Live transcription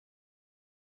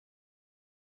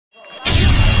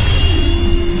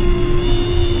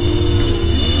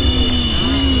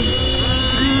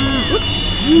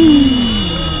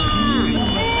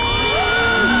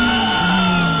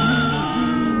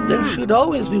should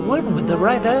always be one with the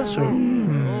right answer.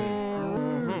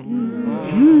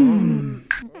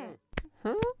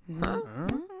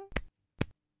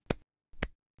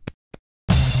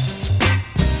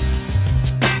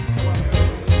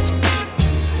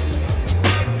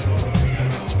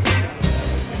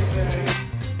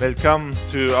 Welcome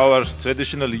to our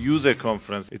traditional user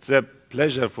conference. It's a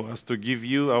pleasure for us to give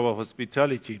you our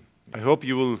hospitality. I hope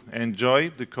you will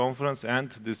enjoy the conference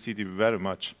and the city very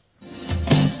much.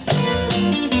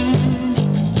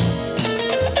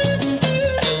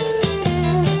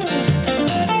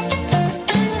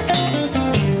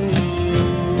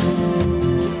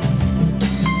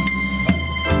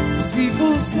 Se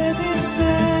você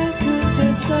disser que o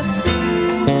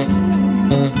desafio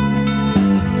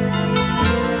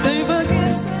sem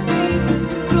vaguez de mim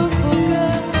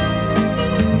provocar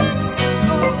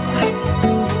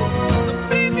sou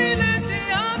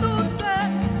privilegiado ter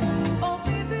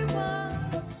ouvido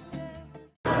você.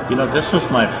 You know, this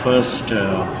was my first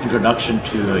introduction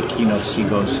to a Keynote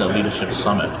SIGOS Leadership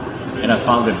Summit, and I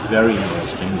found it very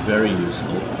interesting, very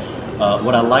useful.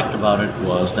 What I liked about it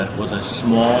was that it was a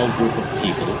small group of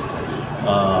people,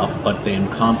 but they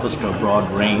encompassed a broad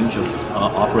range of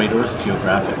operators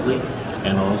geographically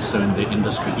and also in the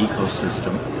industry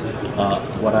ecosystem.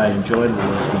 What I enjoyed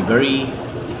was the very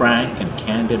frank and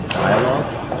candid dialogue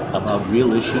about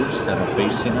real issues that are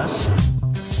facing us.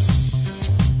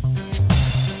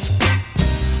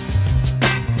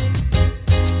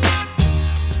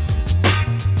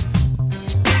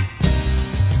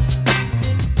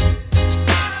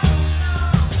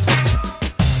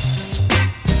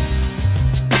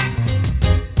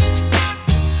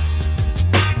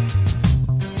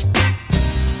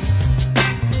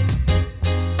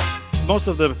 Most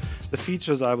of the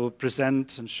features I will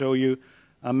present and show you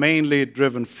are mainly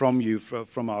driven from you,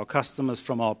 from our customers,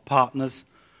 from our partners.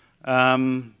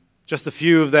 Just a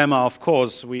few of them are, of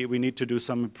course, we need to do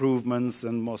some improvements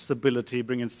and more stability,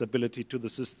 bring in stability to the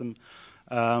system.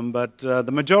 But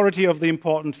the majority of the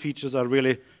important features are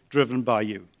really driven by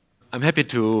you. I'm happy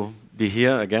to be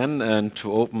here again and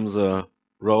to open the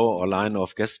row or line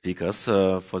of guest speakers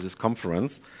for this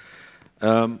conference.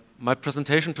 My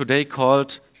presentation today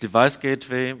called Device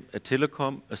Gateway at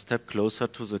Telecom, a step closer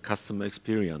to the customer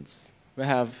experience. We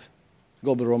have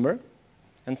Global Roamer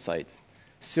and Site.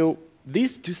 So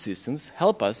these two systems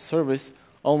help us service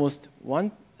almost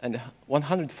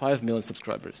 105 million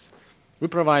subscribers. We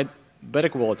provide better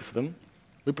quality for them,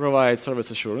 we provide service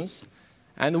assurance,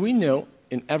 and we know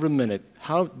in every minute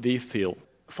how they feel.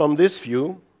 From this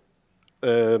view,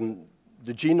 the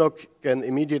GNOC can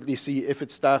immediately see if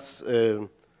it starts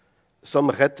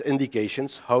some red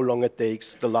indications, how long it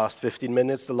takes, the last 15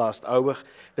 minutes, the last hour.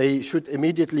 They should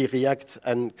immediately react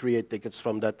and create tickets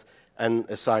from that and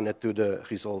assign it to the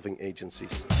resolving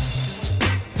agencies.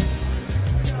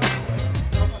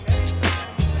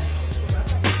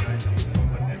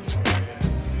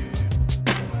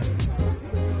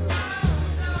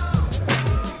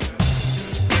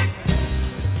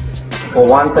 Well,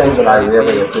 one thing that I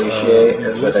really appreciate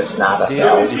is that it's not a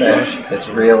sales pitch. It's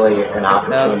really an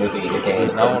opportunity to gain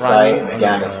insight.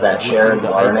 Again, it's that shared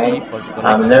learning.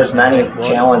 There's many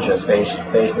challenges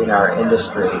facing our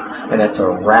industry, and it's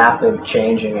a rapid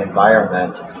changing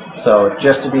environment. So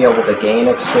just to be able to gain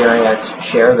experience,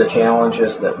 share the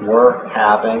challenges that we're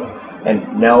having,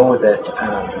 and know that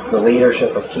the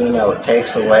leadership of Keynote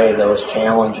takes away those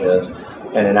challenges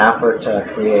in an effort to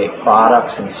create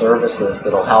products and services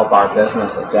that will help our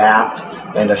business adapt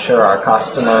and assure our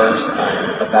customers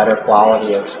a better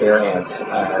quality experience,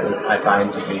 I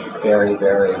find to be very,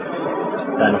 very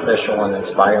beneficial and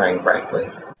inspiring,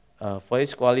 frankly.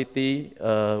 Voice quality,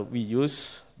 we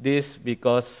use this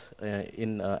because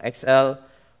in XL,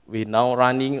 we're now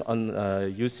running on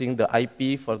using the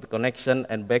IP for the connection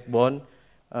and backbone.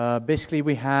 Basically,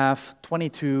 we have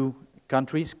 22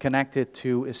 countries connected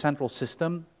to a central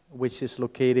system, which is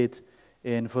located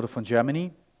in Vodafone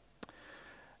Germany.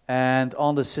 And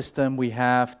on the system, we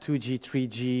have 2G,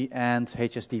 3G, and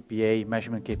HSDPA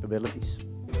measurement capabilities.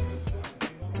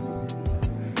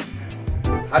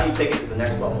 How do you take it to the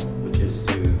next level, which is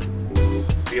to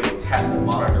be able to test and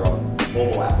monitor on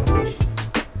mobile applications?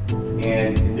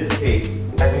 And in this case,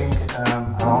 I think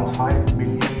around 5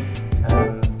 billion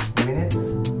minutes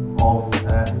of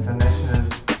international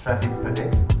traffic per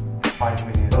day. 5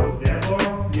 million. So therefore,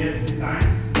 we have designed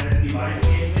that device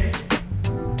gateway.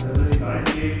 The device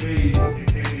gateway is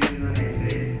exactly in the next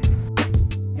phase.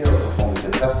 We are performing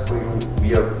the test for you. We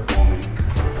are performing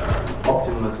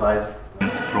optimized.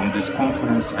 From this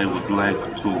conference, I would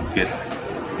like to get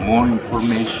more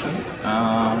information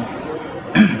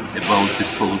about the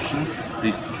solutions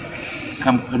this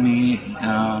company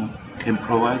can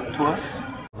provide to us?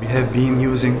 We have been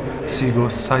using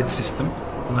SIGOS site system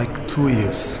like 2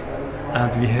 years,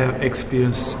 and we have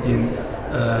experience in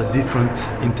different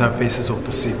interfaces of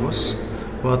the SIGOS.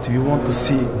 But we want to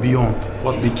see beyond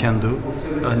what we can do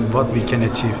and what we can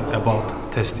achieve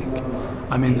about testing.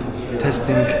 I mean,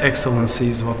 testing excellence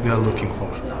is what we are looking for.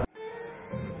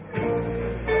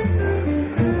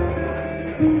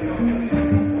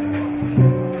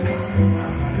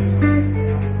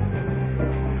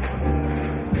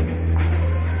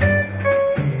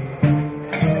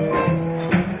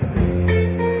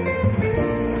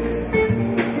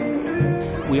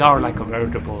 We are like a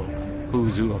veritable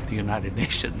who's who of the United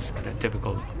Nations at a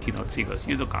typical Keynote SIGOS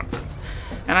user conference.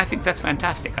 And I think that's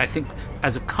fantastic. I think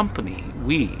as a company,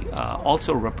 we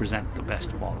also represent the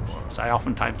best of all worlds. I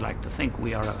oftentimes like to think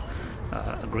we are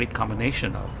a great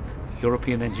combination of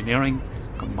European engineering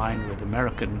combined with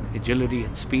American agility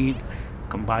and speed,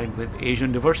 combined with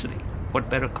Asian diversity. What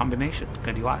better combination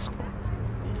can you ask for?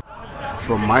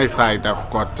 From my side, I've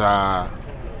got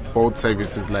both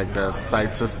services like the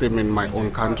site system in my own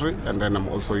country, and then I'm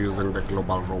also using the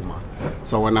global Roma.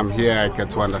 So when I'm here, I get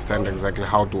to understand exactly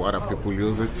how do other people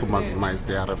use it to maximize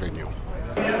their revenue.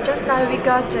 Just now we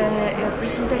got a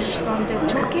presentation from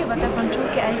Turkey, but from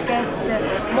Turkey I get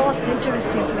the most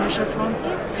interesting information from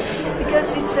him,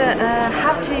 because it's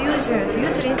how to use it. The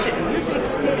user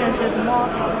experience is the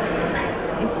most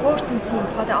important thing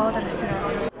for the other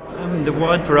operators. The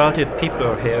wide variety of people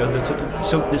are here.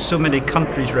 There's so many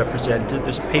countries represented.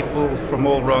 There's people from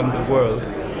all around the world.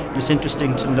 It's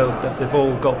interesting to note that they've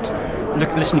all got,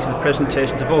 listening to the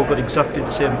presentation, they've all got exactly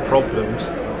the same problems.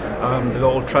 They're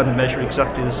all trying to measure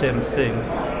exactly the same thing.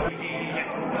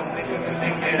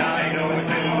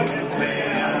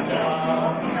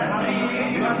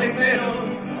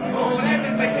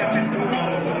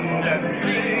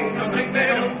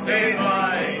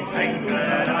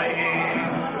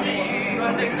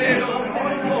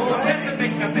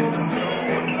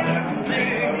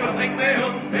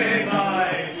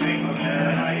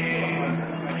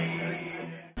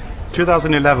 In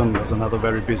 2011 was another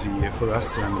very busy year for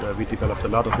us, and we developed a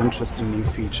lot of interesting new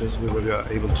features we were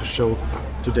able to show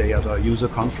today at our user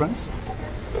conference.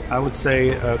 I would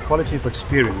say quality of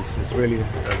experience is really a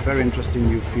very interesting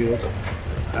new field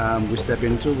we step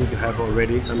into. We have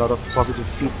already a lot of positive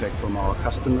feedback from our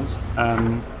customers.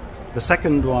 The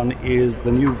second one is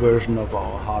the new version of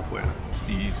our hardware.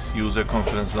 These user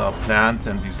conferences are planned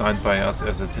and designed by us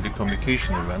as a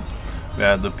telecommunication event,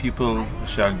 where the people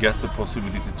shall get the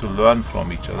possibility to learn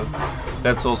from each other.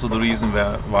 That's also the reason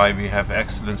why we have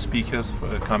excellent speakers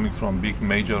coming from big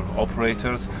major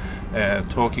operators,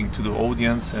 talking to the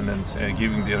audience and then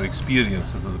giving their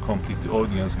experiences to the complete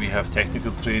audience. We have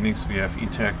technical trainings, we have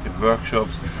interactive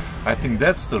workshops. I think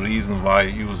that's the reason why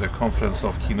user conference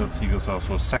of Keynote SIGOS are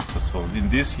so successful. In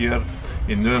this year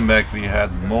in Nuremberg we had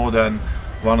more than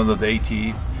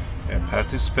 180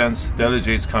 participants,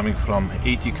 delegates coming from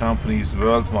 80 companies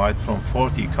worldwide from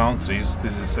 40 countries.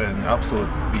 This is an absolute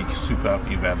big, superb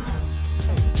event.